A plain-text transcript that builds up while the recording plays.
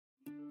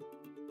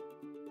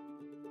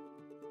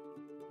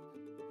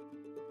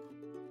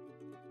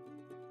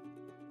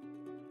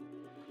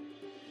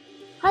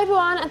Hi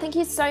everyone, and thank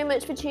you so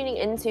much for tuning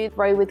into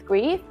Grow with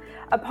Grief,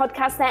 a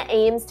podcast that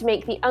aims to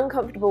make the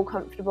uncomfortable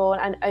comfortable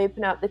and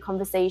open up the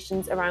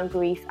conversations around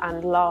grief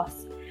and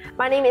loss.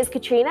 My name is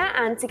Katrina,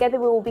 and together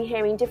we will be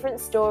hearing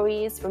different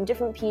stories from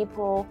different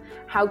people,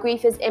 how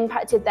grief has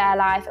impacted their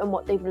life and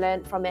what they've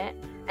learned from it.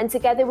 And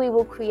together we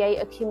will create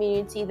a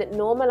community that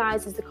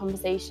normalizes the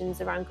conversations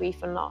around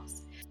grief and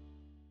loss.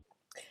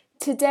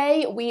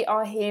 Today we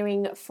are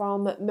hearing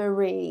from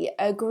Marie,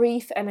 a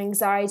grief and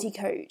anxiety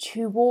coach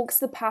who walks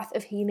the path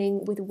of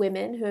healing with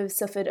women who have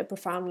suffered a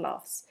profound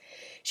loss.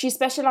 She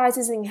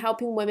specialises in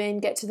helping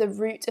women get to the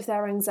root of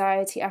their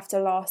anxiety after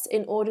loss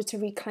in order to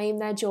reclaim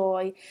their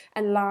joy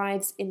and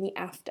lives in the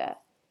after.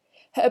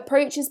 Her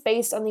approach is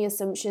based on the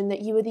assumption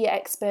that you are the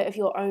expert of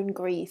your own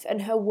grief,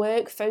 and her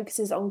work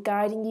focuses on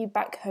guiding you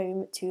back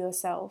home to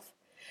yourself.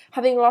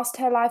 Having lost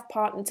her life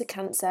partner to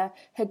cancer,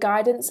 her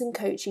guidance and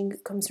coaching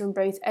comes from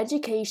both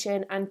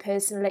education and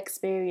personal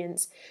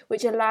experience,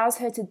 which allows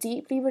her to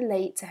deeply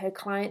relate to her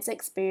clients'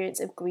 experience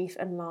of grief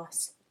and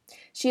loss.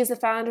 She is the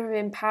founder of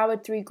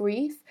Empowered Through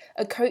Grief,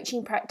 a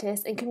coaching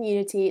practice and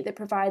community that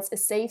provides a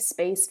safe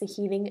space for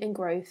healing and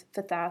growth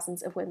for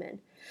thousands of women.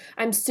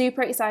 I'm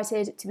super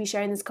excited to be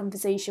sharing this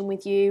conversation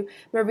with you.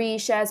 Marie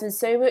shares with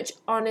so much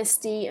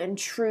honesty and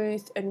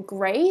truth and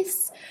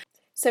grace.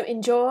 So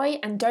enjoy,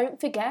 and don't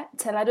forget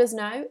to let us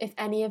know if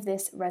any of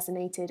this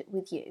resonated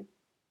with you.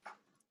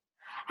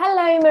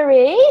 Hello,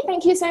 Marie.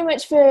 Thank you so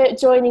much for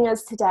joining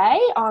us today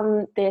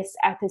on this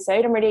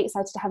episode. I'm really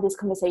excited to have this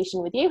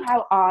conversation with you.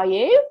 How are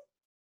you?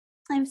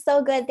 I'm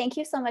so good. Thank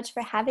you so much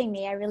for having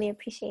me. I really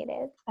appreciate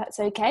it. That's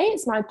okay.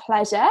 It's my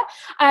pleasure.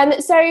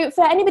 So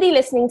for anybody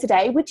listening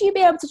today, would you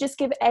be able to just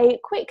give a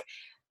quick,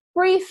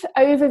 brief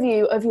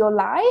overview of your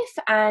life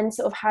and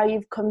sort of how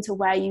you've come to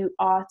where you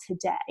are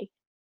today?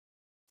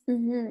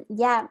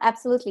 Yeah,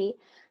 absolutely.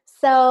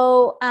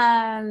 So,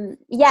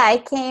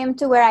 I came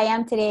to where I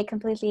am today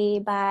completely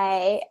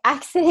by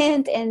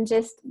accident and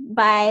just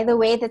by the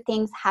way that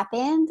things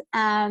happened.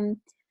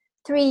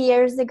 3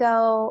 years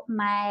ago,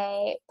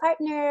 my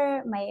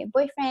partner, my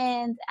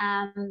boyfriend,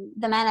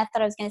 the man I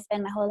thought I was going to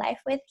spend my whole life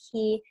with,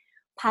 he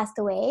passed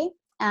away.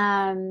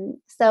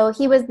 So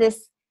he was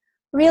this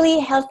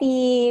really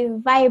healthy,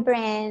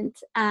 vibrant,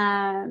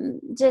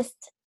 just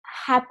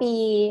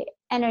happy,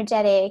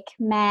 energetic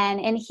man.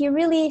 And he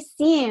really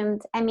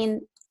seemed,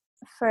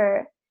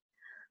 for,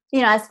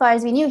 as far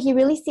as we knew, he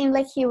really seemed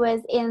like he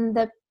was in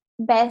the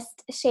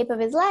best shape of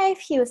his life.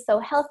 He was so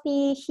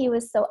healthy. He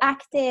was so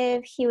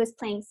active. He was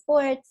playing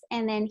sports.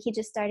 And then he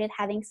just started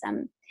having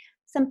some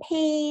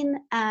pain.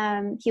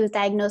 He was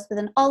diagnosed with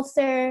an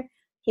ulcer.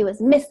 He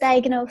was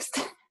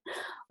misdiagnosed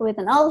with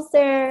an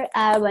ulcer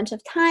a bunch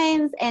of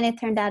times, and it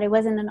turned out it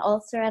wasn't an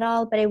ulcer at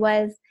all, but it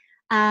was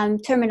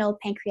terminal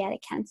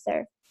pancreatic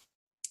cancer.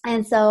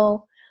 And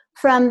so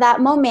from that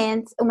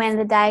moment when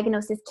the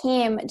diagnosis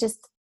came,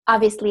 just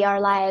obviously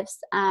our lives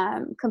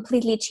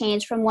completely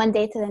changed from one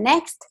day to the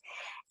next.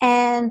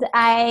 And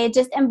I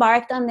just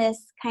embarked on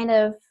this kind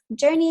of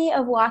journey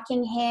of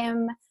walking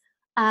him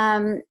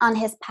on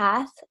his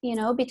path,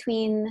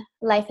 between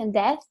life and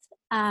death.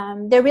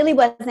 There really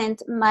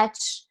wasn't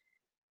much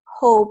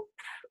hope.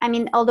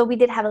 Although we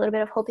did have a little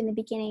bit of hope in the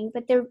beginning,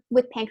 but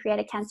with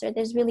pancreatic cancer,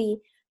 there's really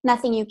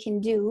nothing you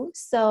can do.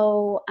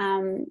 So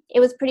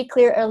it was pretty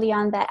clear early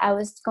on that I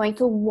was going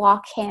to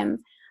walk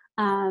him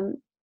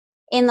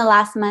in the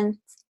last month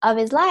of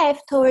his life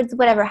towards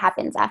whatever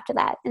happens after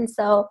that. And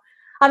so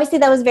obviously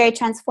that was very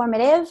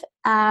transformative.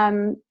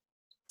 And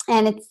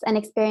it's an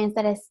experience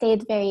that has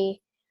stayed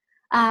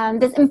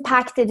that's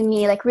impacted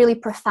me like really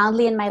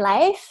profoundly in my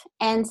life.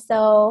 And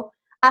so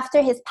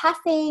after his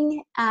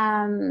passing,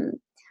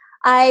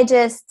 I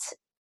just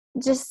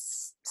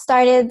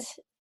started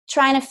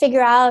trying to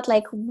figure out,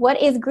 like,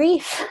 what is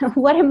grief?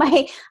 What am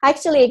I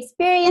actually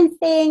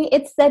experiencing?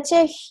 It's such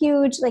a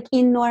huge, like,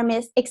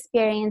 enormous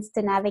experience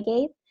to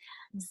navigate.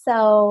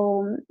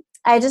 So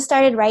I just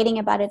started writing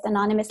about it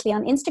anonymously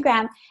on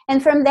Instagram.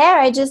 And from there,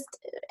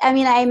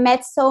 I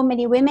met so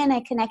many women.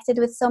 I connected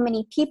with so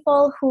many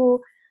people who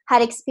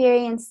had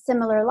experienced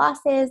similar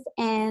losses.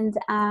 And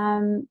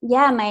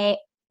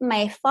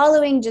my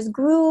following just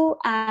grew,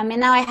 and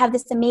now I have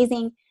this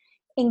amazing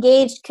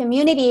engaged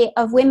community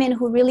of women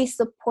who really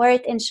support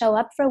and show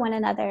up for one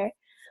another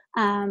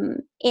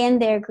in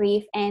their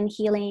grief and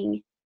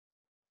healing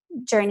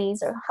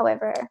journeys, or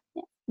however,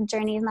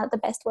 journey is not the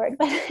best word,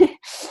 but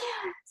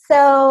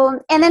so,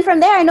 and then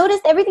from there I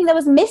noticed everything that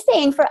was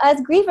missing for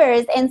us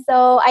grievers, and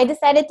so I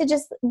decided to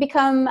just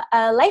become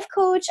a life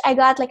coach. I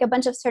got like a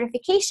bunch of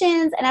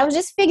certifications, and I was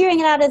just figuring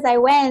it out as I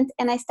went,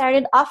 and I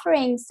started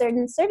offering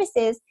certain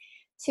services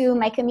to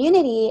my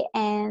community,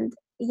 and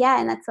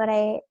that's what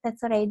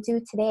I do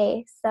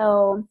today.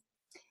 So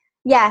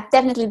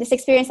definitely this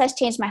experience has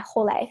changed my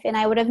whole life, and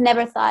I would have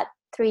never thought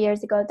 3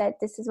 years ago that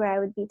this is where I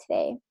would be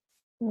today.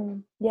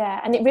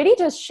 Yeah, and it really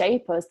does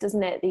shape us,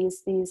 doesn't it,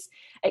 these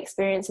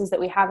experiences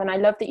that we have. And I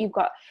love that you've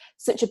got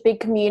such a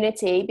big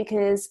community,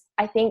 because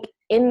I think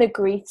in the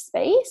grief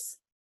space,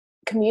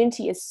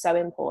 community is so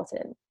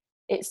important.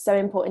 it's so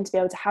important to be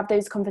able to have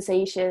those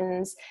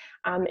conversations,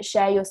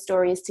 share your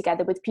stories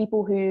together with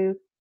people who,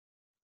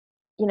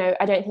 you know,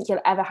 I don't think you'll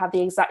ever have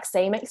the exact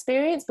same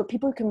experience, but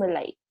people who can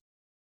relate.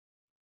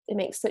 It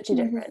makes such a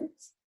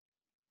difference.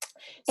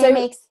 So it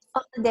makes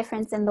all the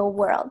difference in the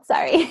world.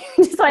 Sorry.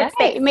 Just want to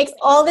say, it makes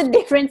all the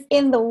difference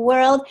in the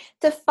world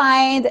to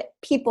find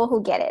people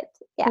who get it.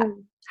 Yeah.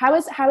 How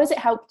has it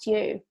helped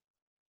you?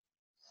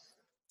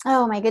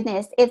 Oh my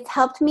goodness. It's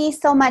helped me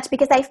so much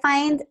because I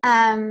find,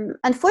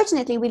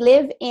 unfortunately, we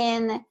live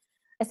in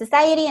a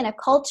society and a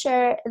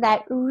culture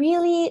that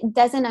really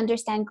doesn't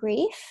understand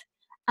grief.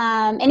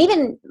 And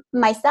even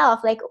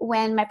myself, like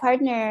when my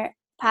partner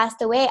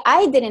passed away,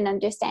 I didn't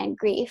understand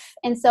grief.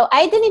 And so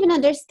I didn't even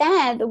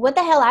understand what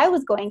the hell I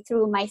was going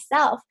through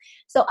myself.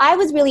 So I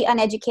was really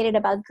uneducated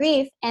about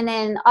grief. And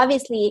then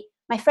obviously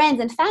my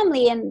friends and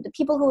family and the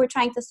people who were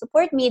trying to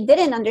support me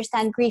didn't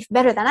understand grief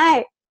better than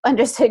I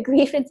understood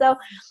grief. And so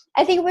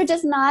I think we're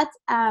just not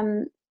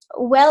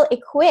well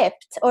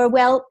equipped or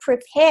well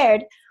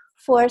prepared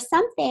for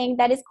something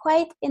that is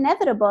quite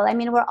inevitable. I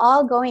mean, we're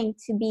all going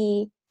to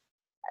be,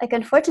 like,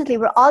 unfortunately,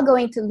 we're all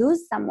going to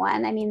lose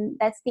someone. I mean,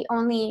 that's the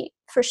only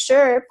for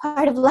sure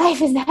part of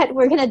life, is that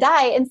we're going to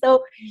die. And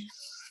so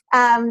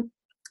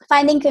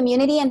finding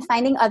community and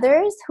finding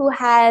others who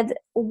had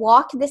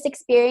walked this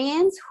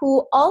experience,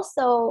 who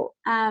also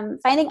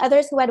finding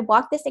others who had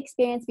walked this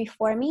experience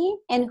before me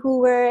and who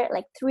were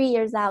like 3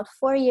 years out,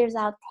 4 years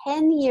out,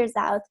 10 years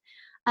out.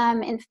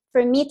 And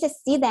for me to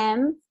see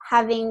them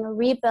having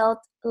rebuilt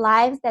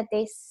lives that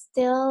they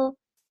still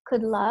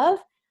could love,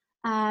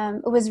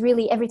 it was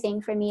really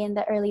everything for me in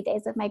the early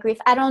days of my grief.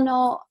 I don't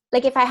know,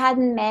 like if I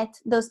hadn't met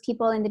those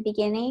people in the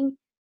beginning,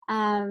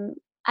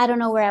 I don't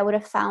know where I would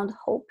have found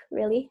hope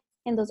really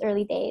in those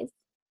early days.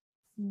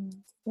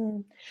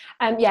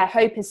 Yeah,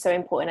 hope is so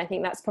important. I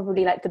think that's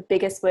probably like the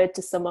biggest word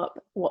to sum up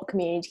what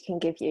community can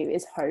give you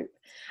is hope.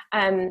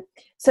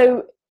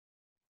 So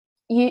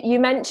you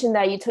mentioned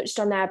there, you touched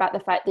on there about the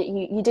fact that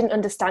you didn't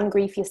understand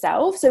grief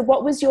yourself. So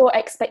what was your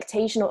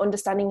expectation or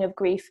understanding of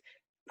grief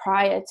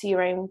prior to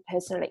your own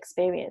personal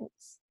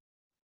experience?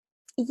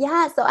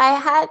 Yeah, so I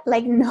had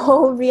like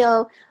no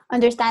real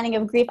understanding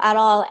of grief at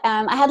all.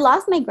 I had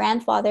lost my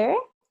grandfather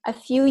a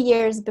few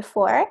years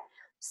before.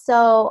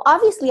 So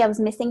obviously I was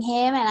missing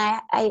him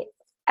and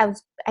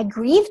I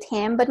grieved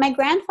him, but my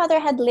grandfather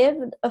had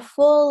lived a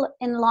full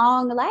and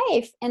long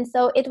life. And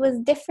so it was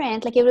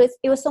different. Like it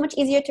was so much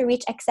easier to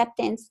reach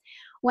acceptance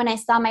when I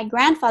saw my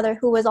grandfather,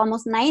 who was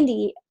almost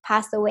 90,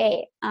 pass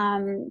away.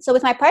 So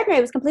with my partner,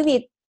 it was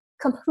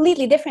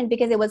completely different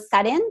because it was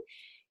sudden.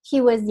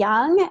 He was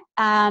young.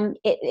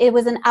 It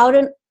was an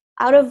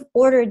out of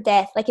order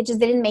death. Like it just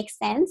didn't make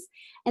sense.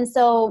 And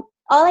so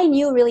all I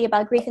knew really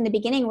about grief in the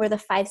beginning were the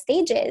 5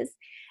 stages.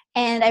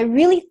 And I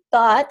really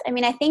thought, I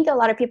mean, I think a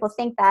lot of people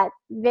think that,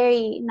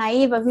 very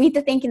naive of me to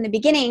think in the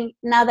beginning,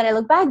 now that I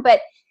look back, but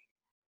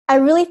I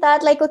really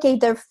thought like, okay,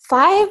 there are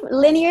 5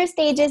 linear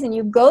stages and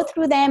you go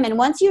through them. And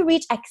once you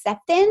reach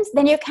acceptance,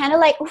 then you're kind of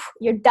like, oof,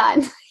 you're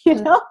done, you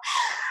know?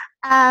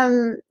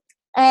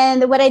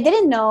 And what I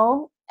didn't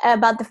know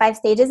about the 5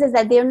 stages is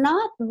that they're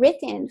not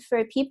written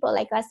for people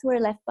like us who are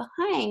left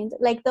behind.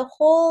 Like the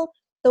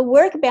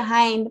work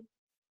behind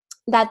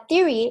that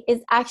theory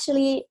is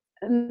actually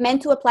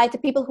meant to apply to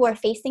people who are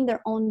facing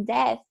their own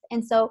death.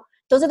 And so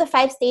those are the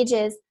 5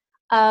 stages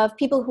of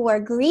people who are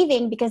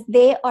grieving because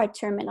they are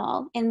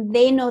terminal and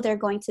they know they're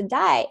going to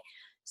die.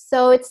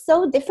 So it's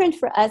so different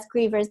for us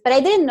grievers. But I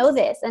didn't know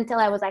this until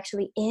I was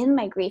actually in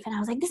my grief. And I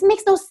was like, this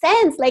makes no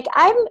sense. Like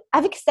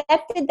I've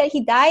accepted that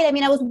he died. I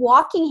mean, I was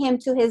walking him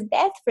to his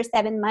death for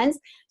 7 months.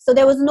 So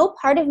there was no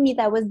part of me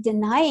that was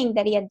denying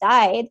that he had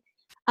died.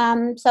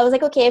 So I was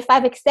like, okay, if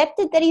I've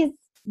accepted that he's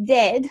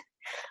dead,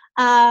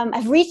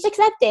 I've reached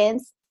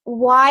acceptance,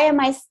 why am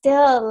I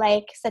still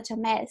like such a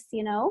mess,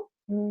 you know?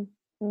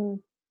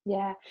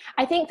 Yeah,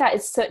 I think that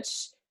is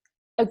such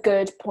a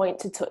good point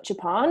to touch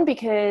upon,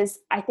 because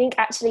I think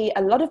actually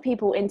a lot of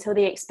people, until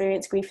they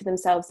experience grief for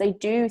themselves, they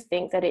do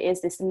think that it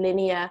is this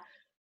linear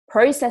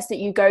process that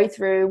you go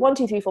through 1,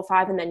 2, 3, 4,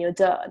 5 and then you're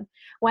done,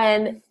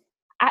 when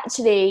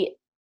actually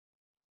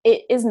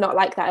it is not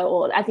like that at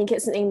all. I think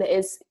it's something that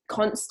is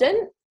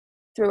constant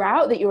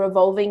throughout, that you're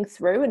evolving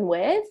through and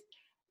with.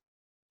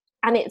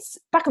 And it's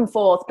back and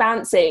forth,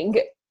 bouncing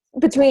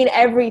between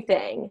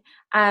everything.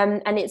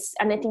 And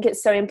I think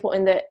it's so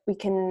important that we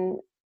can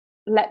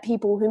let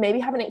people who maybe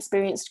haven't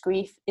experienced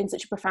grief in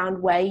such a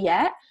profound way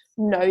yet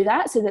know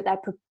that, so that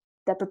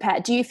they're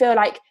prepared. Do you feel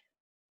like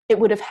it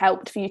would have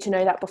helped for you to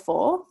know that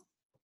before?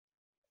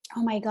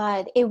 Oh my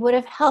God, it would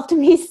have helped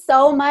me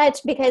so much,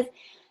 because,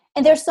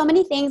 and there's so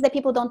many things that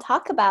people don't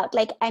talk about.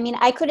 Like, I mean,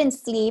 I couldn't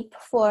sleep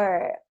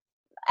for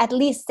at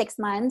least 6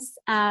 months.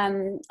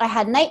 I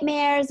had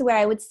nightmares where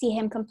I would see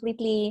him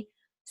completely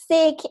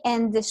sick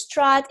and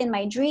distraught in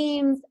my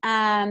dreams.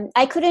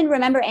 I couldn't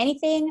remember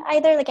anything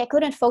either. Like I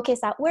couldn't focus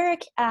at work.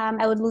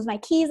 I would lose my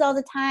keys all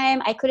the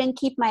time. I couldn't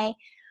keep my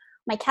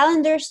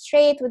calendar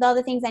straight with all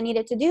the things I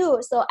needed to do.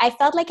 So I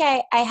felt like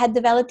I had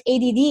developed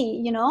ADD,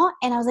 you know,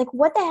 and I was like,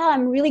 what the hell?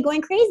 I'm really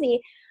going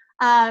crazy.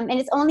 And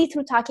it's only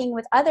through talking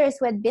with others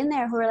who had been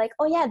there who were like,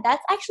 oh yeah,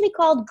 that's actually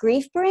called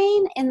grief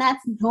brain, and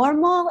that's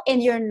normal,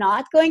 and you're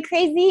not going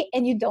crazy,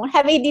 and you don't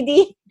have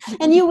ADD,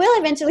 and you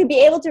will eventually be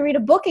able to read a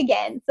book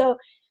again. So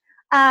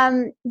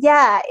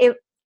it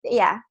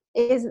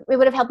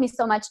would have helped me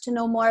so much to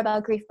know more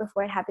about grief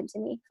before it happened to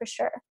me, for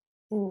sure.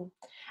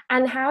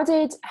 And how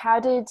did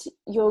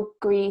your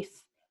grief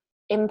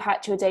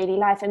impact your daily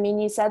life? I mean,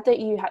 you said that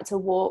you had to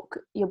walk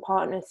your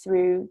partner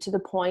through to the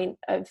point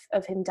of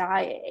him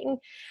dying,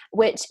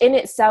 which in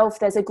itself,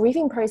 there's a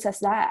grieving process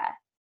there.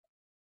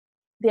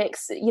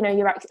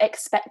 You're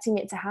expecting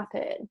it to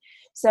happen.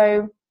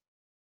 So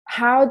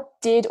how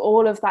did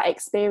all of that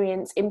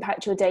experience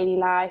impact your daily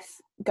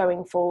life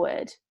going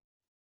forward?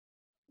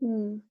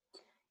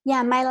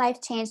 Yeah, my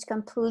life changed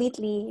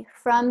completely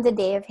from the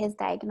day of his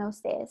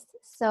diagnosis.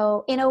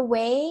 So in a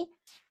way,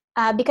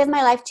 because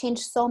my life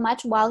changed so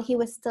much while he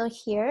was still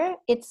here,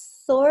 it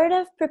sort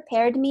of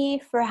prepared me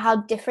for how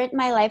different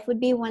my life would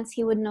be once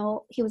he was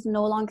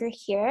no longer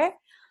here.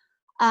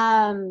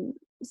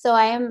 So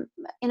I am,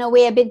 in a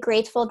way, a bit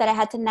grateful that I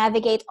had to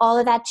navigate all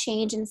of that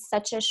change in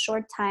such a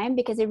short time,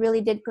 because it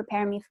really did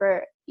prepare me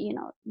for,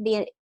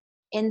 the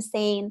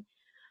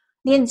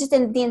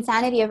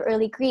insanity of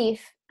early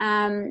grief.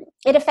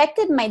 It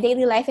affected my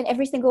daily life in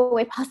every single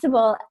way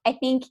possible. I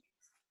think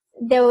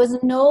there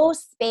was no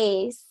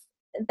space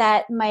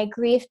that my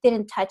grief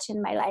didn't touch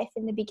in my life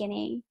in the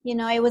beginning.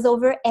 It was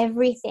over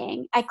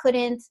everything. I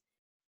couldn't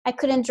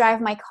drive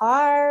my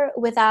car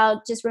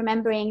without just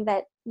remembering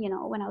that,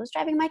 when I was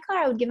driving my car,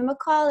 I would give him a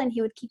call and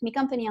he would keep me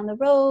company on the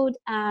road,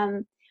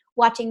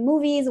 watching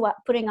movies,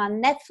 putting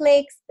on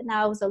Netflix.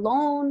 Now I was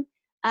alone.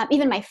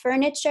 Even my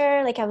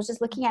furniture, like I was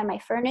just looking at my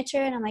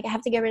furniture and I'm like, I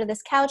have to get rid of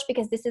this couch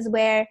because this is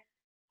where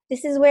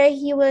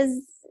he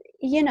was,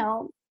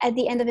 at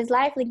the end of his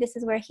life, like this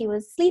is where he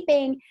was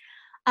sleeping.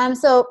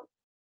 So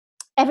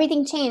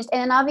everything changed.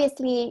 And then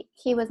obviously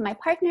he was my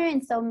partner.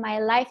 And so my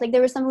life, like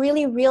there were some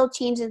really real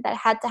changes that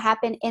had to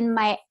happen in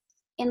my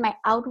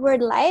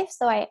outward life.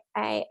 So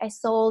I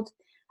sold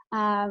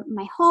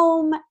my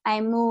home.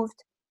 I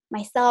moved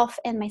myself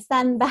and my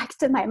son back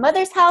to my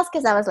mother's house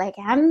because I was like,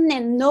 I'm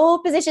in no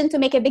position to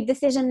make a big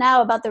decision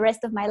now about the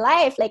rest of my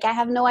life. Like I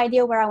have no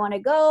idea where I want to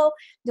go.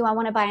 Do I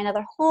want to buy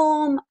another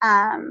home?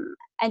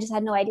 I just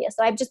had no idea.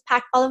 So I just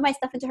packed all of my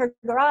stuff into her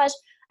garage.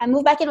 I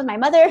moved back in with my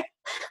mother.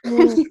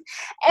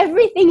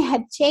 Everything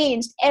had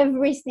changed.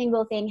 Every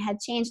single thing had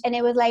changed. And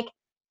it was like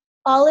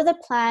all of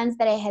the plans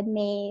that I had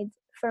made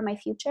for my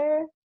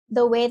future,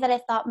 the way that I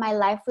thought my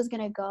life was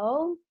going to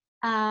go,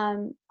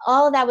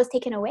 all of that was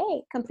taken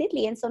away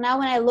completely. And so now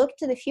when I looked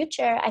to the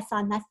future, I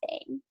saw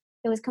nothing.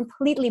 It was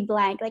completely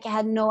blank. Like I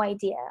had no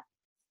idea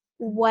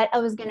what I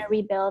was going to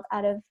rebuild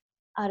out of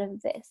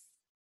this.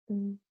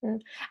 Mm-hmm.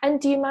 And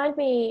do you mind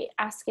me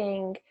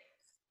asking,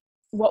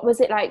 what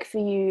was it like for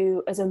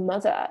you as a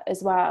mother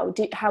as well?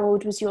 How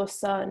old was your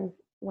son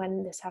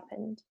when this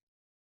happened?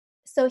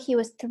 So he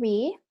was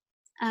 3.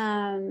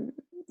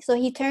 So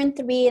he turned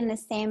 3 in the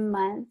same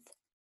month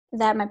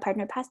that my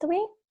partner passed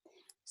away.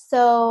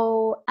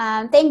 So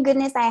thank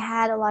goodness I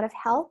had a lot of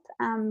help.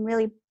 I'm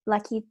really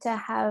lucky to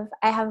have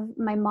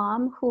my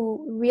mom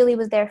who really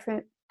was there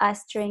for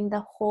us during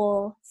the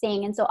whole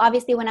thing. And so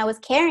obviously when I was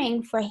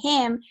caring for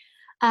him,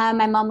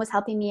 my mom was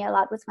helping me a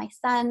lot with my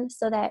son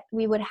so that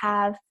we would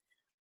have,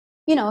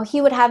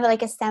 he would have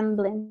like a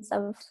semblance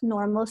of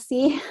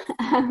normalcy.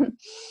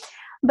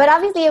 But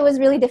obviously it was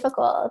really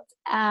difficult.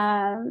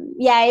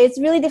 It's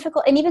really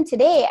difficult. And even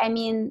today, I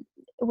mean,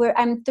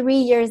 I'm 3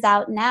 years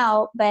out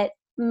now, but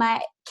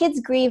my kids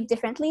grieve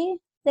differently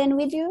than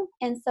we do.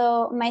 And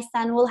so my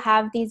son will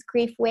have these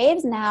grief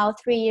waves now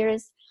 3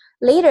 years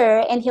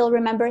later, and he'll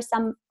remember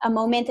a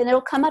moment and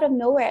it'll come out of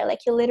nowhere. Like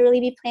he'll literally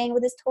be playing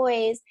with his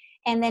toys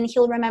and then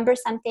he'll remember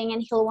something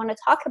and he'll want to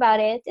talk about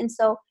it. And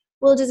so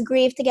we'll just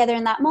grieve together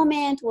in that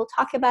moment. We'll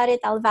talk about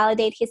it. I'll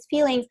validate his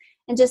feelings.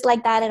 And just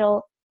like that,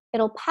 it'll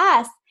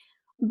pass.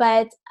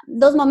 But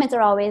those moments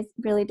are always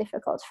really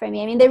difficult for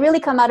me. I mean, they really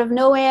come out of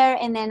nowhere.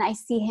 And then I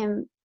see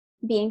him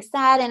being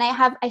sad. And I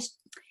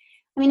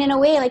mean, in a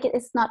way, like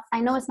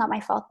I know it's not my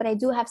fault, but I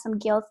do have some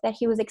guilt that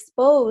he was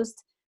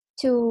exposed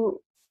to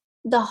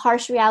the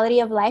harsh reality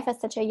of life at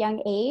such a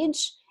young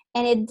age.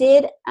 And it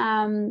did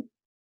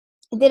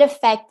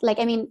affect, like,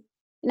 I mean,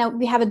 now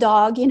we have a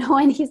dog,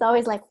 and he's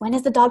always like, when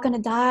is the dog going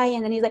to die?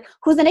 And then he's like,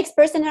 who's the next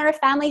person in our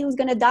family who's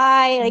going to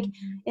die? Like,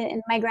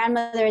 and my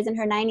grandmother is in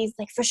her 90s,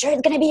 like, for sure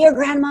it's going to be your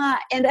grandma.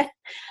 And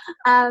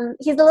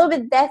he's a little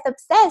bit death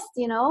obsessed,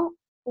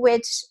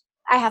 which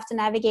I have to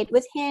navigate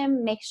with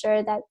him, make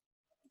sure that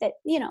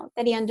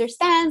he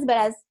understands. But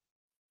as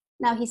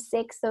now he's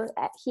 6, so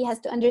he has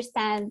to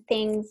understand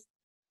things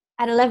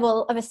at a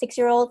level of a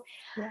 6-year-old.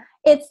 Yeah.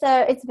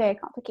 It's very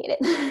complicated.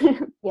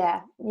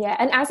 Yeah.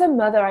 And as a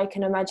mother, I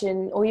can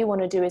imagine all you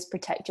want to do is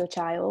protect your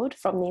child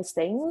from these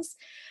things.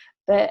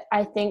 But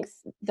I think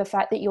the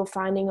fact that you're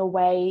finding a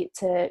way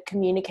to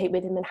communicate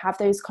with him and have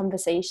those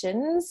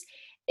conversations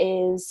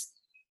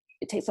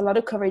it takes a lot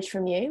of courage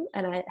from you,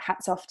 and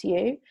hats off to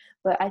you.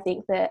 But I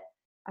think that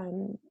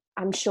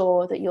I'm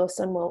sure that your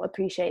son will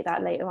appreciate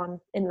that later on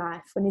in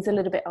life when he's a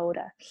little bit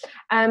older.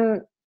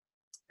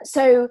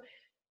 So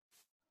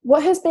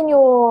what has been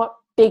your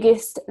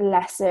biggest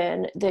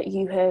lesson that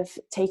you have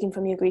taken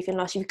from your grief and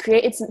loss? You've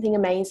created something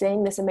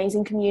amazing, this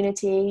amazing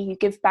community, you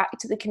give back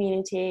to the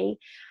community.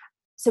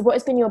 So what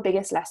has been your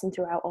biggest lesson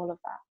throughout all of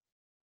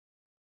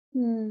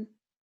that?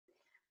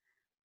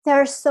 There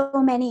are so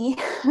many.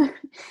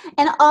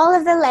 And all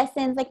of the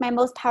lessons, like my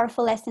most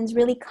powerful lessons,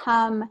 really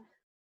come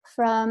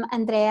from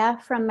Andrea,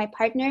 from my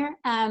partner.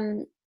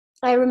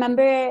 I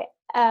remember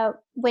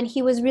when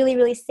he was really,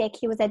 really sick,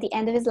 he was at the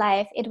end of his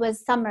life. It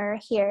was summer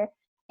here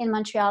in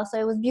Montreal, so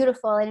it was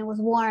beautiful and it was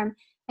warm.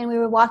 And we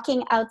were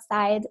walking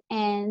outside,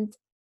 and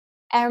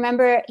I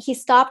remember he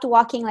stopped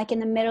walking like in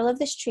the middle of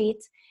the street,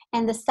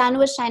 and the sun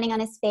was shining on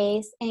his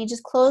face, and he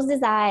just closed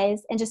his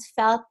eyes and just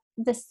felt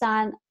the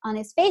sun on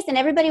his face. And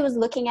everybody was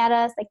looking at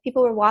us, like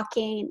people were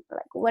walking,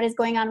 like, what is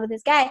going on with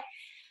this guy?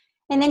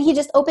 And then he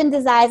just opened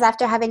his eyes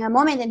after having a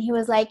moment, and he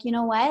was like, you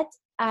know what?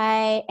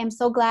 I am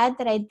so glad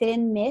that I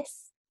didn't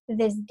miss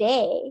this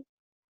day.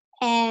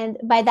 And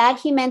by that,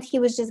 he meant he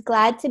was just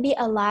glad to be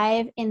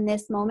alive in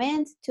this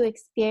moment, to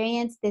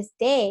experience this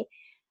day.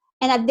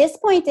 And at this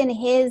point in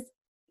his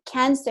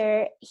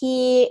cancer,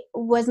 he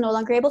was no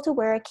longer able to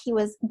work. He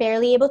was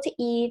barely able to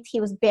eat. He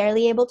was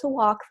barely able to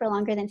walk for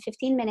longer than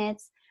 15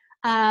 minutes.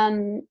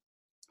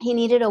 He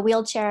needed a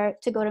wheelchair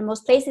to go to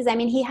most places. I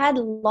mean, he had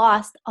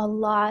lost a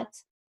lot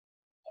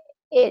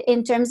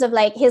in terms of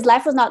like his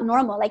life was not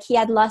normal. Like he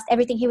had lost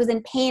everything. He was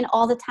in pain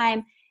all the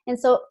time. And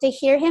so to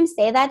hear him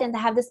say that and to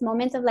have this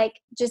moment of like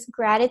just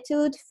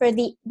gratitude for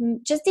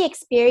just the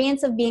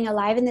experience of being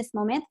alive in this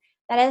moment,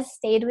 that has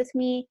stayed with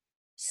me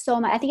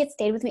so much. I think it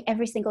stayed with me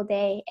every single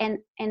day. And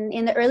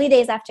in the early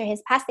days after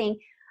his passing,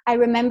 I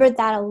remembered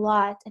that a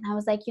lot. And I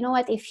was like, you know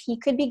what, if he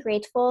could be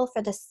grateful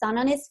for the sun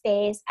on his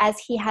face as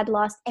he had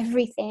lost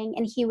everything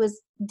and he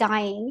was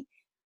dying,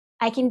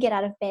 I can get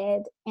out of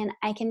bed and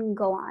I can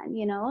go on,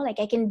 you know, like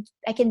I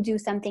can do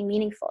something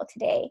meaningful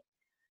today.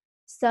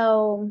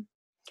 So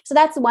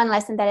that's one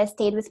lesson that has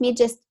stayed with me.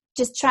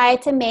 Just try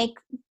to make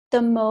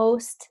the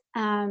most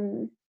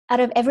out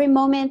of every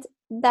moment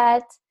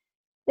that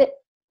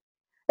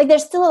like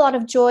there's still a lot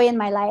of joy in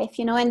my life,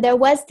 you know, and there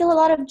was still a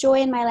lot of joy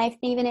in my life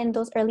even in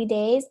those early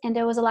days. And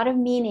there was a lot of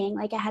meaning.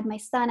 Like I had my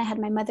son, I had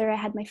my mother, I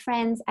had my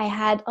friends, I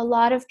had a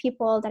lot of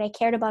people that I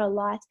cared about a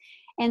lot.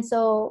 And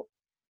so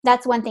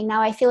that's one thing.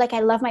 Now I feel like I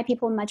love my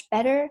people much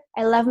better.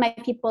 I love my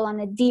people on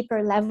a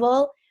deeper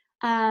level.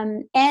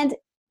 And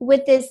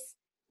with this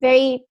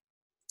very,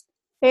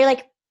 very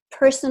like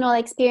personal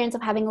experience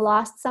of having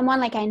lost someone,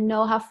 like I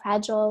know how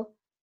fragile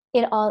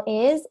it all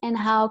is and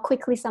how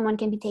quickly someone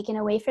can be taken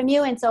away from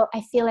you. And so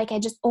I feel like I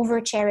just over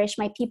cherish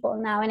my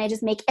people now, and I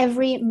just make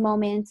every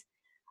moment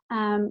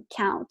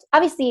count.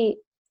 Obviously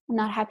I'm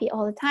not happy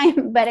all the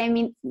time, but I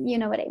mean, you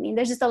know what I mean.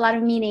 There's just a lot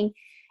of meaning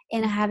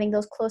in having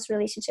those close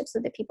relationships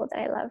with the people that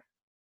I love.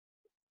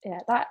 Yeah,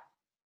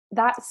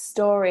 that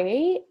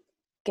story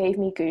gave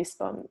me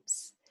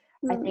goosebumps.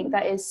 I think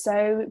that is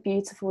so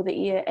beautiful that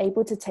you're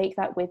able to take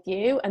that with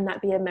you and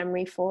that be a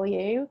memory for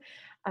you.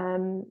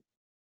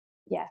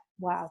 Yeah,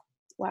 wow.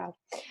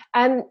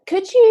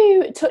 Could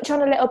you touch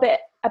on a little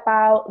bit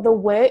about the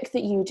work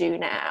that you do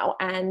now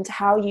and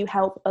how you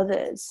help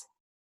others?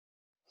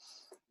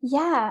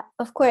 Yeah,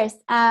 of course.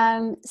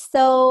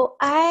 So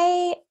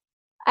I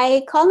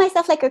call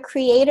myself like a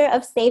creator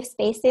of safe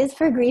spaces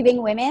for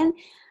grieving women,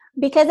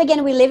 because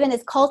again, we live in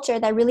this culture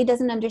that really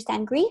doesn't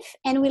understand grief,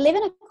 and we live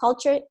in a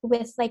culture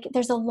with like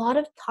there's a lot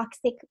of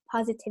toxic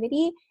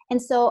positivity.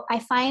 And so I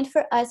find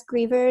for us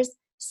grievers,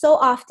 so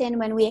often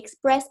when we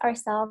express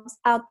ourselves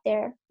out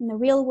there in the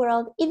real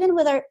world, even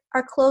with our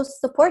close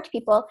support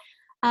people,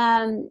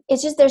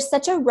 it's just there's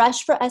such a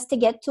rush for us to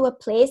get to a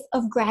place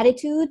of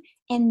gratitude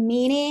and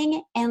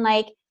meaning and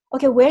like,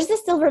 okay, where's the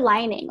silver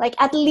lining? Like,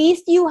 at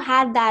least you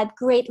had that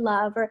great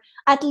love, or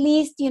at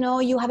least, you know,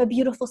 you have a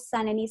beautiful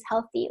son and he's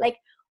healthy. Like,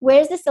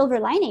 where's the silver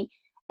lining?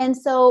 And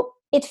so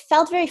it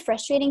felt very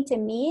frustrating to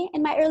me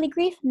in my early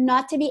grief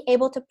not to be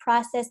able to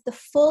process the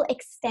full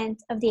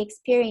extent of the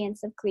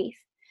experience of grief,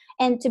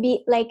 and to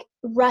be like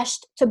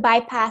rushed to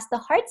bypass the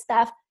hard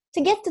stuff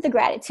to get to the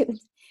gratitude.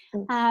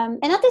 And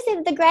not to say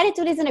that the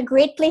gratitude isn't a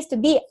great place to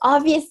be.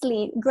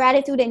 Obviously,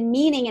 gratitude and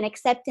meaning and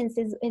acceptance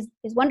is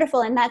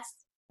wonderful, and that's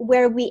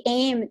where we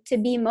aim to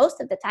be most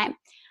of the time.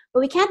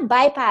 But we can't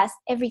bypass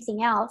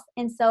everything else.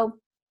 And so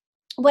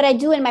what I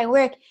do in my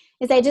work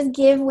is I just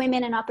give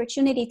women an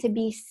opportunity to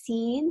be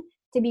seen,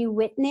 to be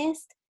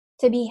witnessed,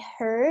 to be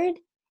heard,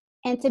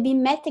 and to be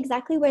met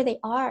exactly where they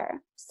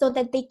are, so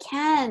that they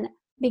can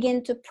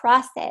begin to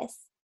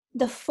process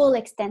the full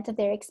extent of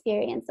their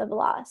experience of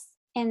loss.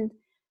 And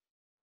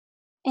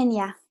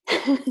yeah,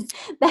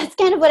 that's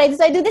kind of what I do.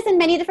 So I do this in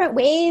many different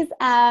ways.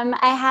 I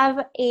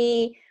have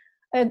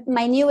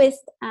my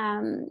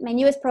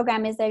newest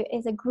program is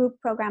a group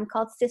program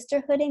called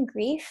Sisterhood in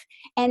Grief,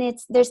 and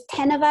there's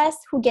 10 of us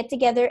who get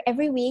together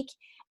every week,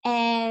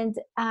 and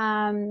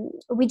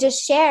we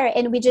just share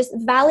and we just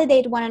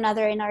validate one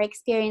another in our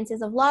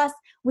experiences of loss.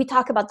 We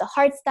talk about the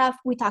hard stuff,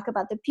 we talk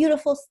about the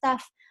beautiful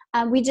stuff.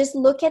 We just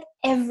look at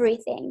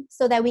everything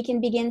so that we can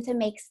begin to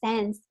make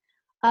sense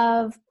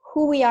of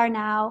who we are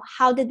now,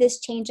 how did this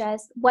change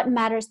us, what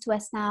matters to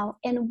us now,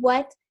 and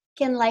what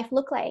can life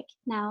look like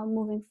now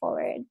moving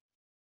forward.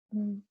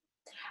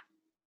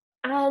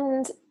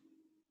 And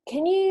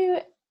can you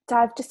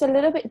dive just a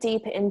little bit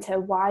deeper into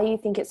why you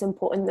think it's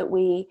important that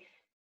we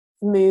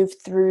move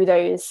through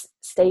those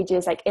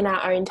stages like in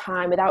our own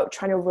time without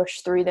trying to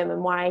rush through them,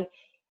 and why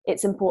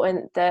it's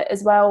important that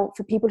as well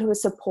for people who are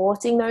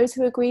supporting those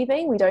who are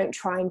grieving, we don't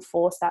try and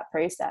force that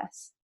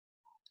process?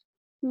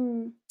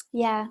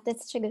 Yeah,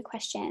 that's such a good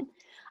question.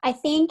 I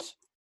think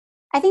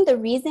the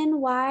reason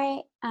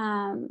why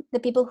the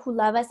people who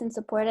love us and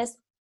support us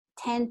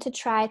tend to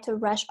try to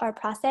rush our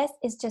process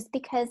is just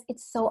because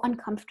it's so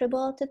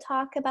uncomfortable to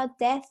talk about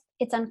death.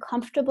 It's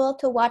uncomfortable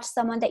to watch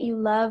someone that you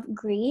love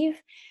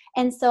grieve.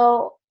 And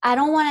so I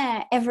don't want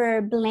to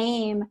ever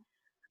blame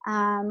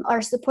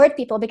or support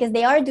people, because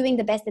they are doing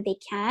the best that they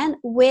can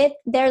with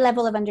their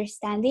level of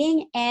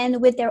understanding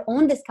and with their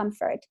own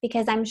discomfort,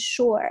 because I'm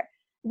sure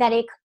that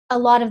a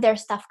lot of their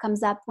stuff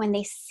comes up when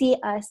they see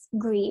us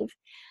grieve.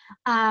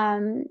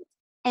 And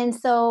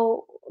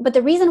so, but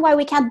the reason why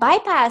we can't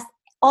bypass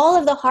all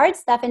of the hard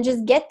stuff and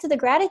just get to the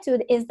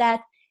gratitude is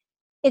that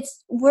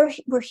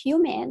we're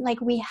human. Like,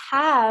 we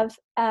have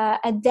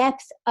a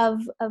depth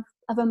of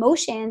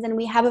emotions, and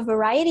we have a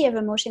variety of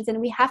emotions, and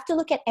we have to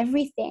look at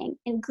everything.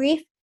 And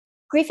grief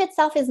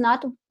itself is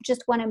not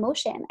just one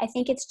emotion. I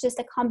think it's just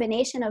a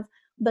combination of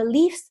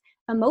beliefs,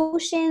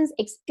 emotions,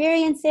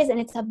 experiences, and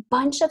it's a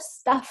bunch of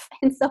stuff.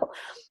 And so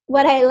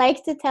what I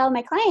like to tell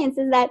my clients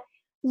is that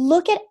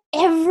look at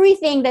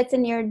everything that's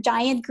in your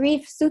giant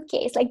grief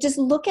suitcase. Like, just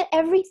look at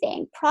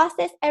everything,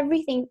 process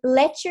everything,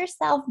 let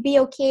yourself be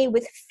okay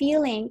with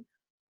feeling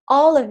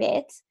all of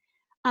it.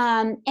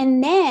 And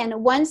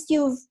then once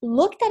you've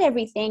looked at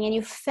everything and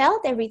you've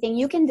felt everything,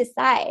 you can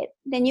decide.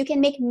 Then you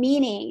can make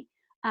meaning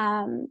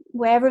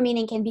wherever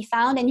meaning can be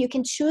found, and you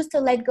can choose to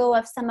let go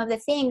of some of the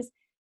things.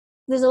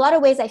 There's a lot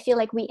of ways I feel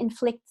like we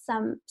inflict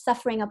some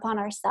suffering upon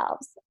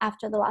ourselves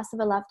after the loss of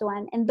a loved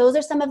one. And those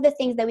are some of the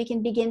things that we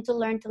can begin to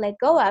learn to let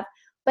go of.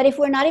 But if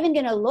we're not even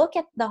going to look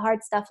at the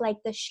hard stuff, like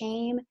the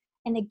shame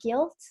and the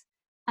guilt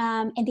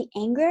and the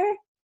anger,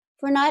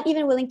 if we're not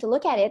even willing to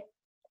look at it,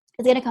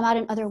 it's going to come out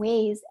in other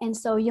ways. And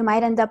so you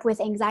might end up with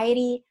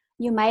anxiety.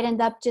 You might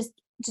end up just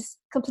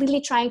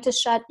completely trying to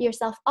shut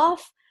yourself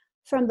off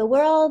from the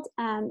world.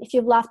 If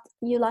you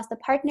lost a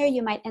partner,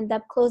 you might end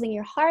up closing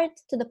your heart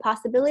to the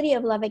possibility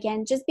of love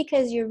again, just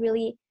because you're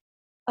really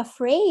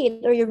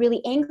afraid, or you're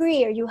really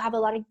angry, or you have a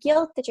lot of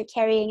guilt that you're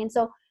carrying. And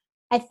so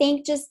I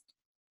think just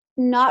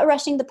not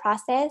rushing the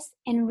process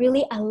and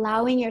really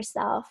allowing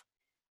yourself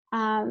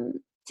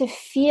to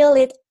feel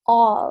it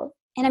all.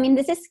 And I mean,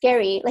 this is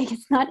scary. Like,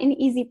 it's not an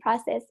easy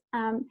process.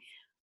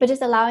 But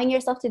just allowing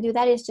yourself to do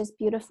that is just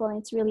beautiful. And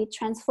it's really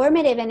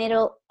transformative, and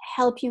it'll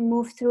help you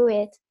move through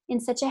it in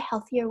such a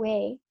healthier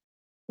way.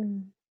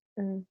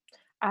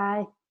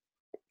 I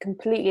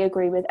completely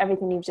agree with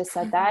everything you've just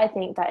said there. I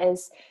think that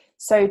is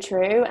so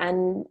true.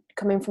 And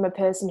coming from a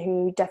person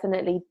who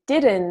definitely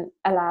didn't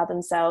allow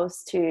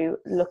themselves to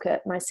look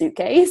at my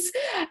suitcase,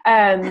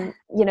 it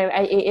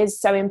is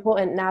so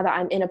important now that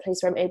I'm in a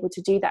place where I'm able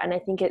to do that. And I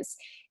think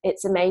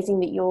it's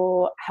amazing that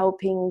you're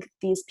helping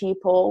these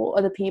people,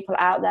 other people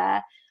out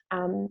there,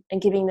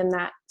 and giving them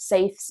that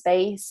safe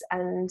space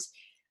and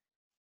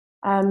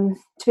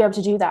to be able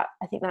to do that.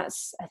 I think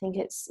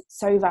it's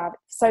so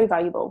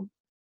valuable.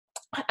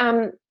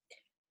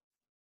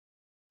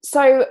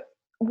 So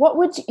what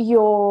would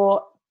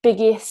your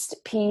biggest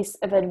piece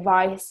of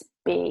advice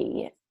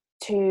be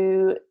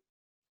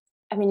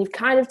you've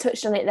kind of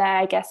touched on it there,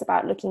 I guess,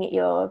 about looking at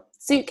your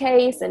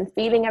suitcase and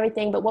feeling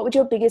everything, but what would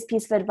your biggest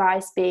piece of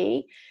advice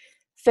be,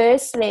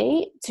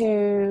 firstly,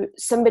 to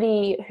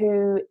somebody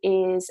who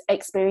is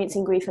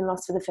experiencing grief and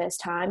loss for the first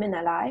time in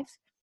their life?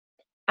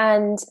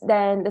 And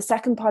then the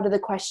second part of the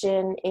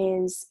question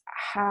is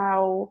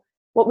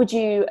what would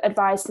you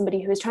advise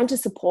somebody who is trying to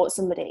support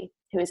somebody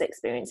who is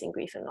experiencing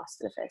grief and loss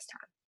for the first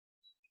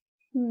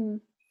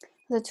time?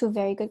 Those are two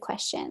very good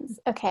questions.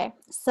 Okay,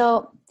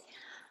 so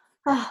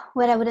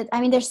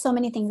there's so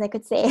many things I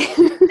could say.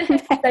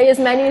 Say as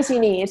many as you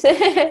need.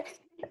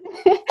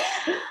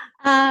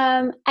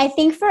 I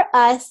think for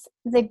us,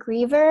 the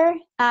griever,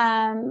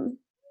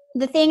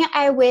 the thing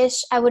I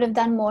wish I would have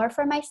done more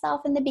for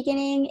myself in the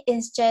beginning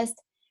is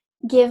just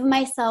give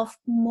myself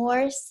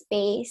more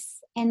space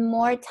and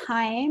more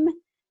time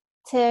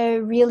to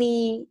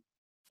really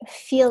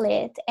feel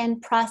it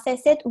and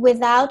process it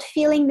without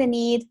feeling the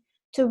need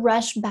to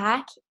rush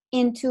back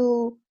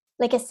into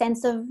like a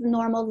sense of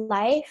normal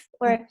life.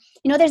 Or,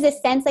 there's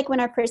this sense like when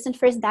our person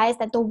first dies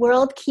that the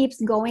world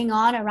keeps going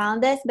on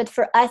around us, but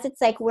for us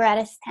it's like we're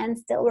at a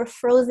standstill, we're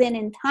frozen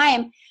in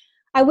time.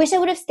 I wish I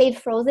would have stayed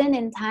frozen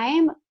in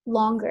time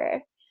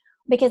longer,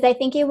 because I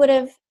think it would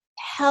have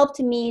helped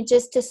me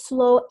just to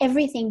slow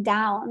everything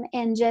down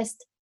and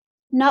just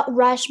not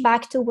rush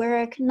back to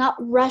work, not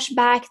rush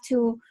back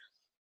to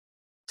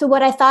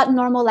what I thought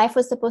normal life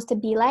was supposed to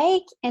be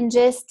like, and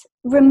just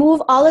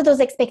remove all of those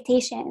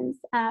expectations.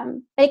 But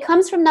it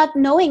comes from not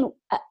knowing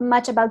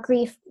much about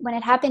grief when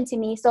it happened to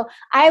me. So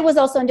I was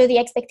also under the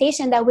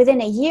expectation that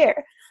within a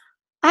year,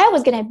 I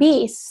was going to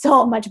be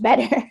so much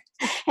better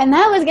and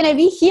I was going to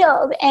be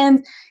healed.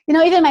 And,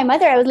 even my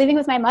mother, I was living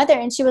with my mother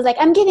and she was like,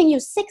 I'm giving you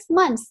 6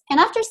 months. And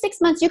after 6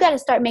 months, you got to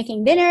start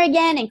making dinner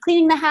again and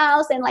cleaning the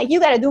house. And like,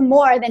 you got to do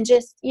more than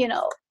just,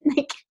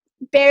 like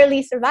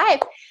barely survive.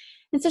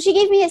 And so she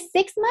gave me a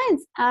 6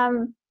 months.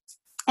 And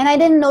I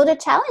didn't know to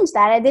challenge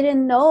that. I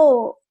didn't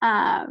know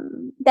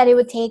that it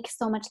would take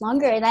so much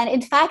longer. And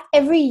in fact,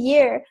 every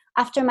year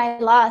after my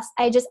loss,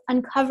 I just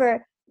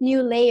uncover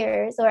new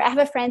layers, or I have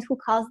a friend who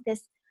calls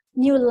this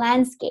new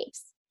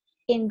landscapes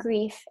in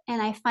grief.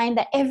 And I find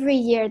that every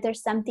year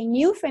there's something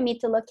new for me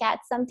to look at,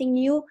 something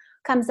new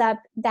comes up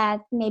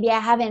that maybe I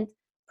haven't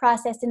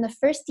processed in the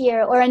first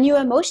year, or a new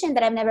emotion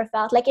that I've never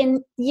felt. Like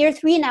in year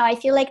 3 now, I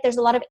feel like there's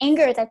a lot of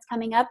anger that's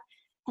coming up.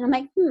 And I'm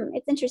like,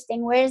 it's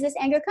interesting. Where is this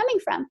anger coming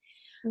from?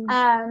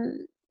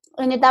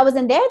 And that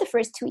wasn't there the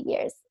first 2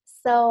 years.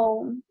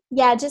 So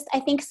yeah, just I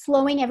think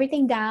slowing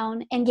everything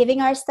down and giving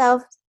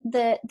ourselves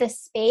the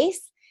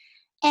space,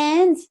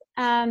 and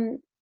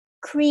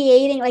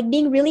creating, like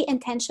being really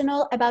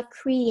intentional about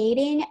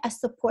creating a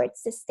support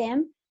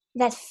system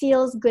that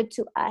feels good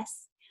to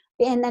us.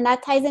 And then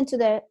that ties into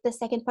the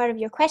second part of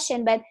your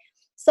question. But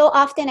so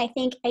often I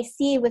think I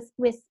see with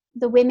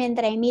the women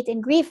that I meet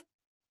in grief,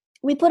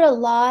 we put a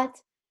lot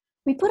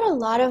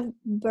of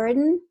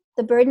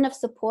the burden of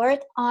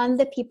support on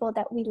the people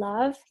that we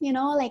love,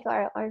 like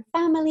our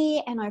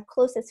family and our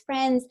closest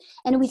friends.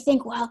 And we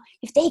think, well,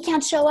 if they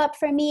can't show up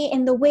for me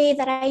in the way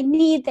that I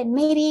need, then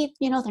maybe,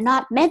 they're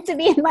not meant to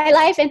be in my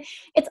life. And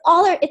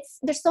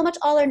there's so much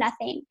all or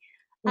nothing.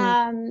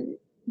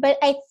 But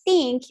I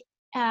think,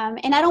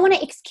 and I don't want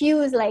to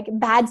excuse like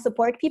bad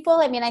support people.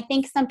 I mean, I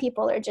think some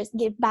people are just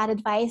give bad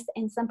advice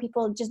and some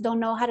people just don't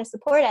know how to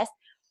support us.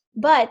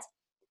 But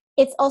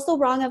it's also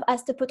wrong of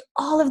us to put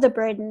all of the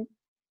burden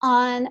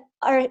on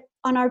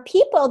our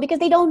people, because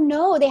they don't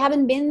know, they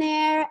haven't been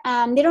there.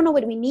 They don't know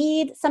what we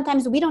need.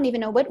 Sometimes we don't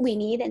even know what we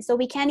need. And so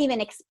we can't even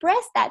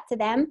express that to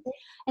them.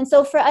 And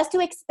so for us to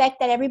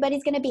expect that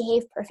everybody's going to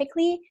behave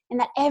perfectly and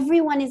that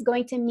everyone is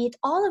going to meet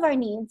all of our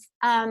needs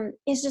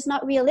is just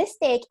not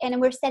realistic.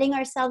 And we're setting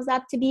ourselves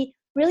up to be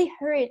really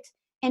hurt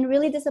and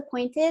really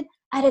disappointed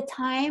at a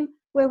time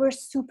where we're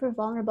super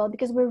vulnerable,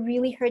 because we're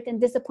really hurt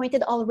and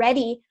disappointed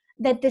already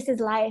that this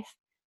is life.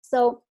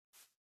 So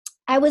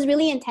I was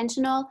really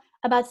intentional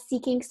about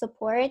seeking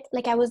support.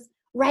 Like I was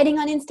writing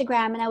on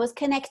Instagram and I was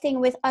connecting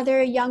with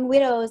other young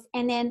widows.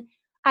 And then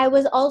I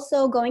was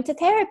also going to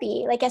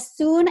therapy. Like as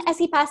soon as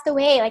he passed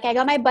away, like I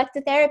got my butt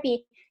to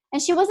therapy,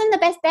 and she wasn't the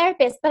best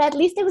therapist, but at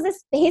least it was a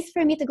space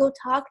for me to go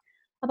talk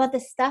about the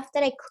stuff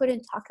that I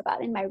couldn't talk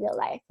about in my real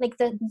life. Like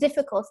the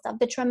difficult stuff,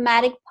 the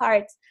traumatic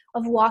parts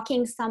of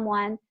walking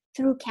someone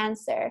through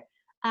cancer,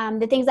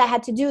 the things I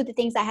had to do, the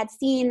things I had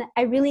seen.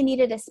 I really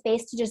needed a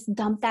space to just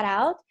dump that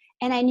out.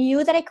 And I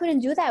knew that I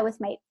couldn't do that with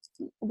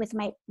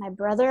my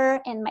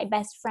brother and my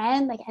best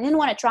friend. Like I didn't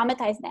want to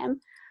traumatize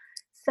them.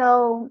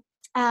 So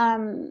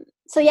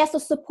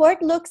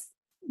support looks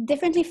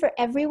differently for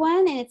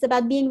everyone. And it's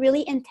about being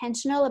really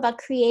intentional about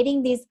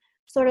creating these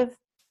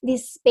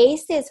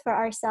spaces for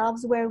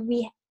ourselves where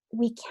we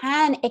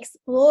can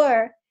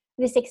explore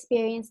this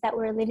experience that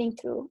we're living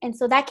through. And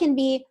so that can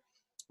be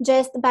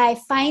just by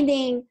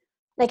finding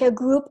like a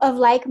group of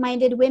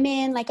like-minded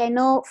women. Like I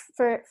know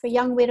for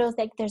young widows,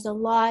 like there's a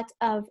lot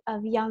of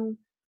young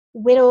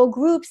widow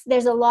groups.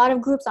 There's a lot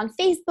of groups on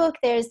Facebook.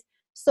 There's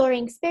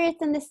Soaring Spirits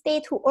in the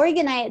State who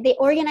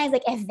organize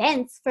like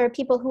events for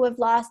people who have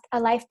lost a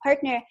life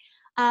partner.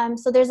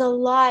 So there's a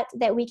lot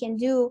that we can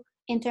do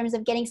in terms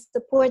of getting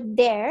support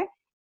there.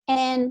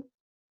 And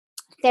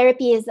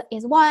therapy is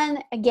one.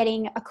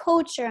 Getting a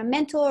coach or a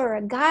mentor or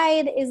a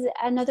guide is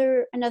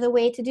another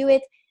way to do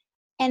it.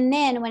 And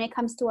then when it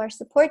comes to our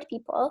support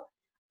people,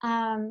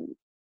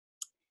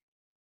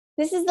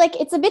 this is like,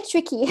 it's a bit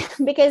tricky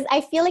because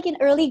I feel like in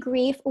early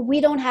grief,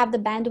 we don't have the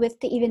bandwidth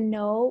to even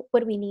know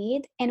what we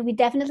need. And we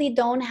definitely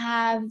don't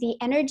have the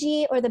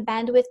energy or the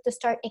bandwidth to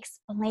start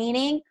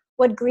explaining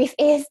what grief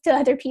is to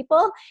other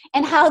people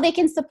and how they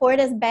can support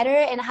us better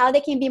and how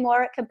they can be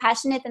more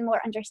compassionate and more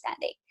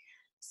understanding.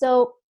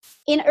 So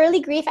in early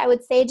grief, I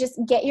would say just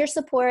get your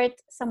support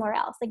somewhere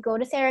else. Like go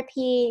to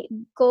therapy,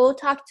 go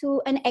talk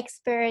to an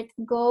expert,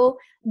 go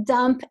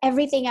dump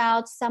everything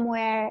out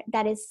somewhere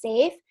that is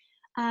safe.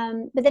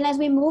 But then as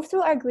we move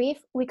through our grief,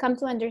 we come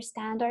to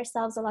understand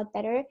ourselves a lot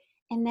better.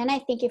 And then I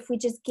think if we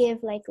just give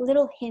like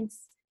little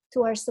hints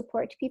to our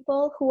support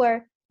people who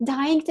are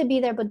dying to be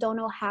there but don't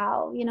know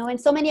how,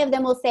 and so many of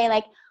them will say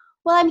like,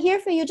 well, I'm here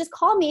for you. Just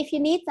call me if you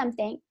need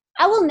something.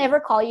 I will never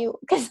call you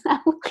because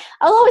I'll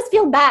always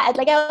feel bad.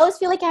 Like I always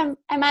feel like I'm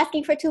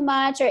asking for too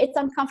much or it's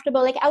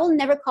uncomfortable. Like I will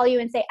never call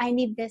you and say, I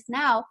need this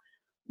now.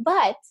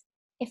 But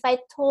if I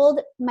told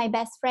my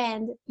best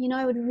friend,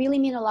 it would really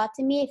mean a lot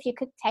to me if you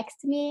could text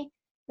me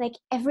like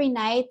every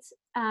night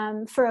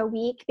for a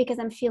week because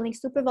I'm feeling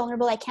super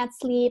vulnerable. I can't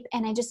sleep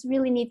and I just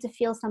really need to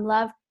feel some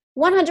love.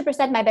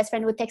 100% my best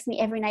friend would text me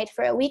every night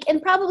for a week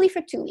and probably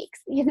for 2 weeks,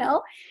 you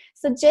know?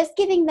 So just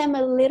giving them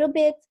a little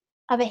bit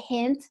of a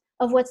hint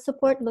of what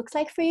support looks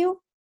like for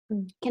you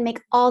can make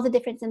all the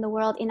difference in the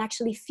world in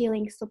actually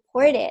feeling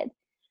supported.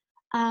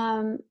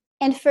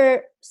 And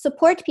for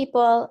support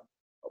people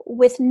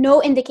with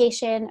no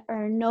indication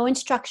or no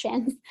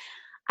instructions,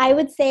 I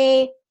would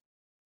say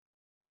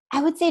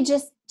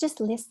just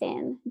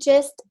listen.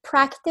 Just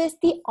practice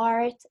the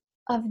art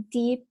of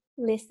deep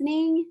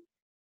listening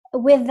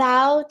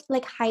without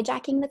like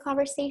hijacking the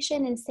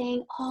conversation and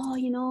saying, oh,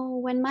 you know,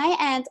 when my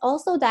aunt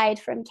also died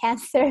from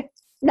cancer.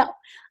 No,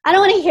 I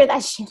don't want to hear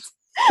that shit.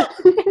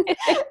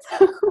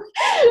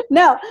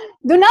 No,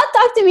 do not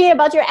talk to me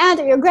about your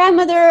aunt or your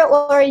grandmother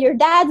or your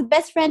dad's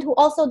best friend who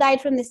also died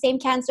from the same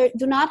cancer.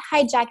 Do not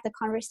hijack the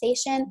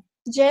conversation.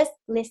 Just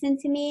listen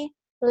to me.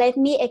 Let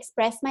me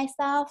express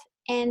myself.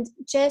 And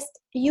just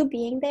you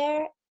being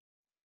there,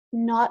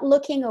 not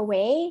looking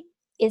away,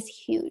 is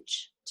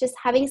huge. Just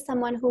having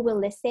someone who will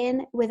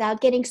listen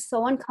without getting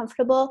so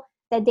uncomfortable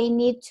that they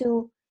need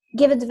to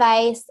give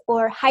advice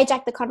or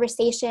hijack the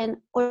conversation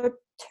or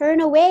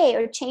turn away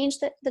or change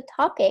the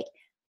topic.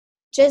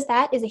 Just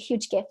that is a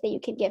huge gift that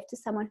you can give to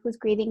someone who's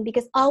grieving,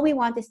 because all we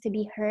want is to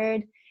be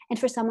heard and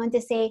for someone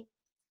to say,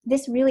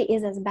 this really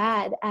is as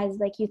bad as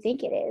like you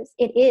think it is.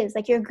 It is,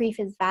 like, your grief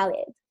is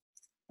valid.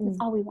 That's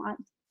all we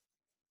want.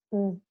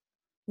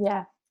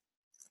 Yeah.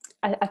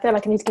 I feel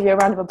like I need to give you a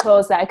round of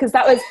applause there, because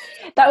that was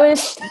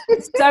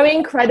so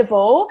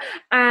incredible.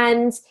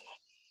 And,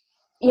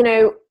 you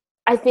know,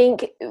 I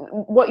think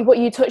what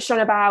you touched on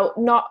about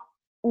not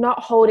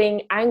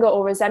holding anger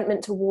or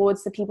resentment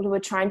towards the people who are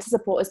trying to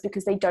support us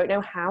because they don't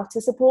know how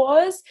to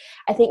support us,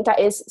 I think that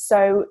is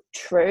so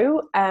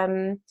true.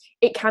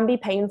 It can be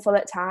painful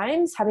at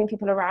times having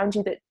people around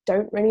you that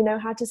don't really know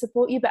how to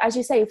support you. But as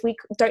you say, if we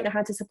don't know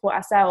how to support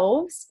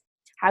ourselves,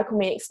 how can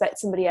we expect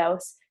somebody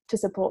else to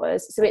support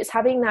us? So it's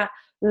having that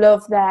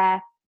love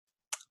there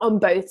on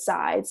both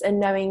sides and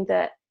knowing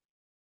that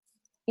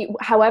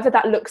however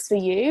that looks for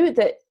you,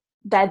 that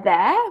they're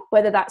there,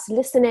 whether that's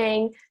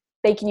listening,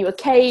 baking you a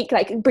cake,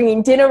 like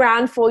bringing dinner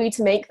around for you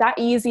to make that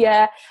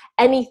easier,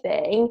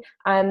 anything.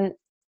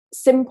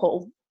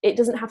 Simple. It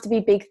doesn't have to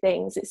be big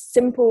things. It's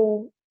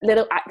simple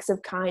little acts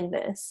of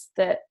kindness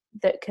that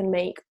can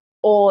make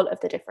all of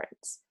the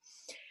difference.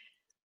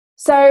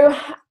 So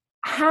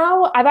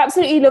I've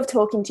absolutely loved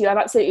talking to you. I've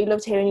absolutely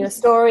loved hearing your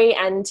story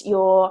and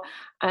your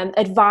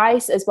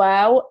advice as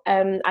well.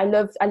 I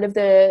love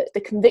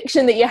the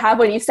conviction that you have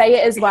when you say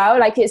it as well.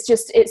 Like,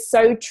 it's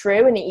so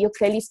true, and you're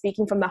clearly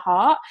speaking from the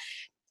heart.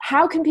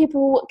 How can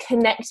people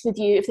connect with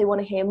you if they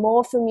want to hear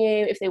more from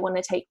you, if they want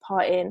to take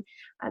part in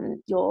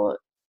your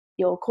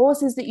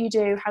courses that you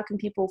do? How can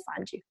people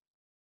find you?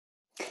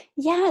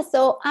 Yeah,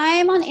 so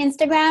I'm on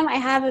Instagram. I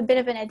have a bit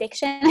of an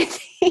addiction, I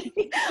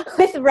think,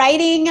 with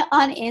writing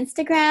on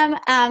Instagram.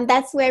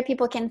 That's where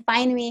people can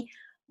find me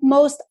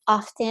most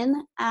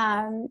often.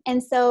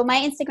 And so my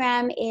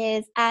Instagram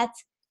is at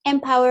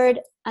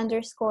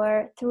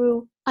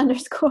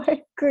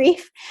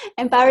empowered_through_grief,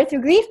 empowered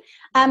through grief.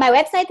 My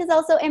website is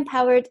also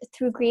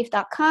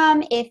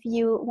empoweredthroughgrief.com if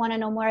you want to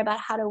know more about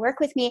how to work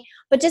with me.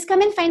 But just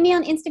come and find me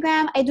on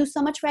Instagram. I do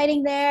so much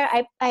writing there.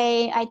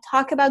 I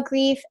talk about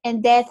grief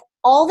and death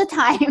all the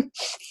time.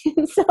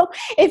 So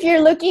if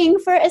you're looking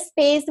for a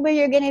space where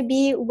you're going to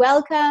be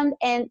welcomed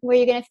and where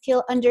you're going to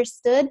feel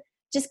understood,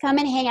 just come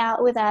and hang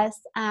out with us.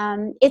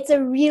 It's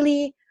a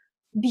really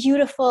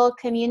beautiful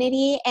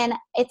community, and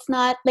it's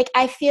not like,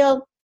 I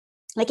feel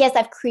like, yes,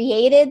 I've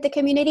created the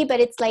community,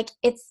 but it's like,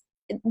 it's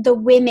the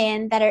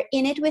women that are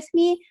in it with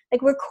me.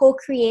 Like, we're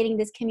co-creating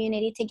this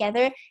community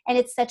together, and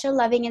it's such a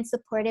loving and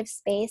supportive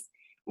space.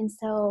 And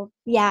so,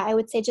 yeah, I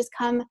would say just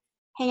come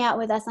hang out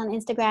with us on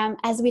Instagram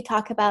as we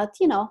talk about,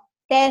 you know,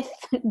 death,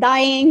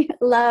 dying,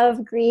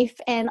 love, grief,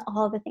 and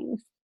all the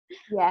things.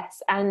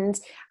 Yes, and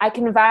I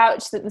can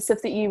vouch that the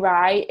stuff that you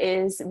write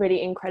is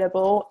really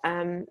incredible,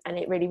 and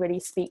it really, really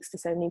speaks to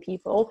so many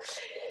people.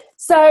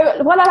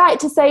 So what I like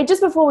to say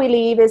just before we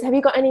leave is, have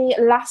you got any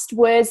last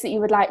words that you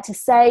would like to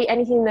say?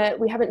 Anything that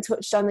we haven't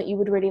touched on that you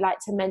would really like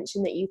to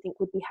mention that you think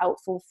would be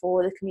helpful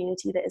for the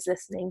community that is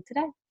listening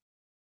today?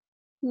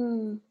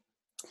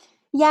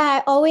 Yeah,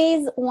 I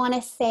always want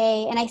to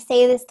say, and I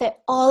say this to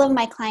all of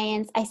my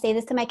clients, I say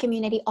this to my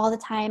community all the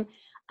time.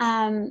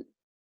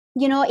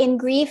 You know, in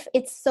grief,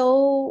 it's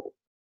so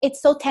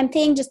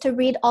tempting just to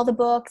read all the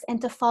books and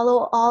to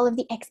follow all of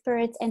the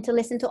experts and to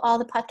listen to all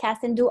the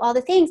podcasts and do all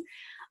the things.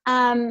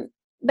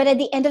 But at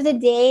the end of the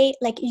day,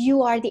 like,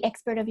 you are the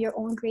expert of your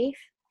own grief,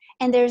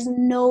 and there's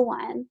no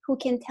one who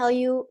can tell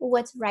you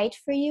what's right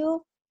for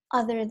you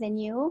other than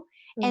you.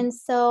 And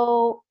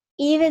so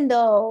even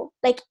though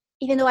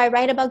I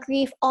write about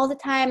grief all the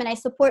time and I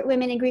support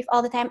women in grief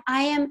all the time,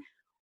 I am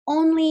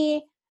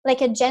only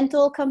like a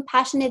gentle,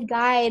 compassionate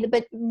guide,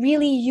 but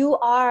really you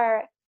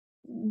are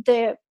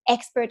the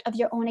expert of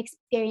your own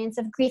experience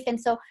of grief.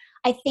 And so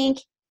I think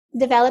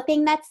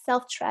developing that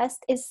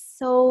self-trust is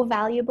so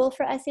valuable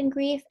for us in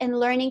grief, and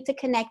learning to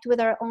connect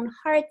with our own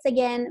hearts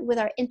again, with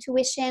our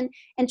intuition,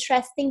 and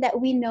trusting that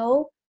we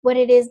know what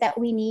it is that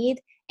we need,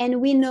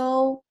 and we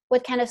know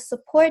what kind of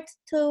support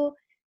to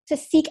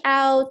seek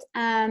out.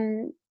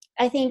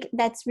 I think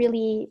that's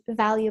really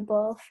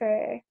valuable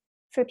for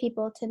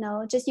people to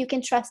know. Just, you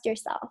can trust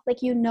yourself,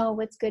 like, you know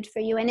what's good for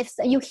you, and if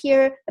you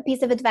hear a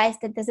piece of advice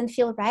that doesn't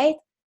feel right,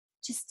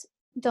 just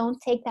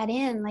don't take that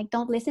in. Like,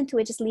 don't listen to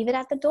it, just leave it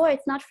at the door.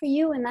 It's not for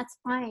you, and that's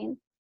fine.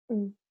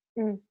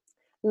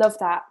 Love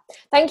that.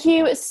 Thank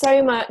you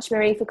so much,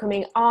 Marie, for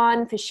coming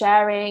on, for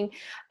sharing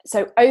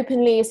so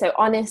openly, so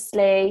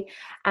honestly,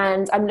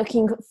 and I'm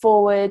looking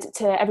forward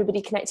to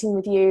everybody connecting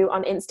with you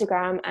on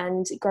Instagram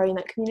and growing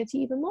that community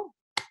even more.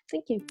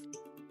 Thank you.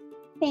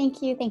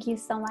 Thank you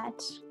so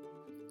much.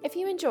 If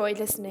you enjoyed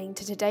listening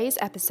to today's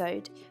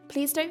episode,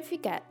 please don't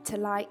forget to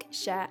like,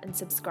 share and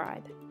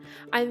subscribe.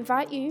 I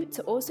invite you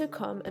to also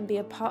come and be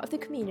a part of the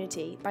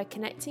community by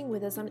connecting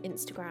with us on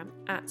Instagram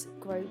at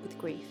Grow With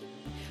Grief.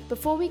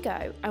 Before we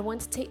go, I want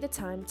to take the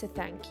time to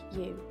thank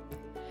you.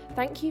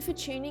 Thank you for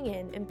tuning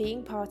in and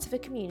being part of a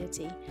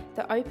community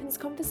that opens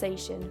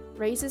conversation,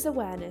 raises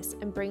awareness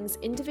and brings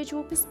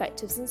individual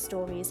perspectives and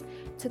stories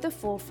to the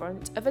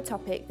forefront of a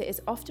topic that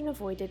is often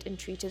avoided and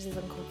treated as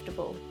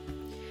uncomfortable.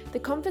 The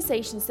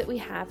conversations that we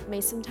have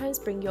may sometimes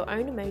bring your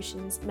own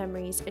emotions,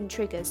 memories and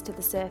triggers to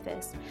the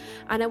surface,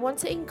 and I want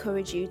to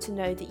encourage you to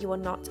know that you are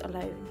not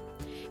alone.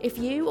 If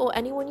you or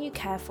anyone you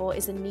care for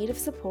is in need of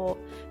support,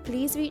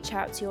 please reach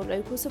out to your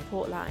local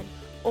support line,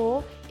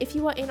 or if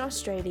you are in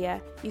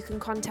Australia, you can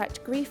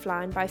contact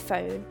Griefline by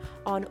phone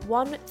on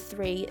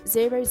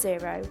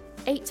 1300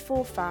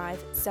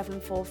 845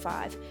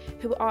 745,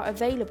 who are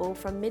available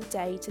from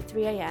midday to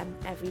 3 a.m.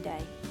 every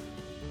day.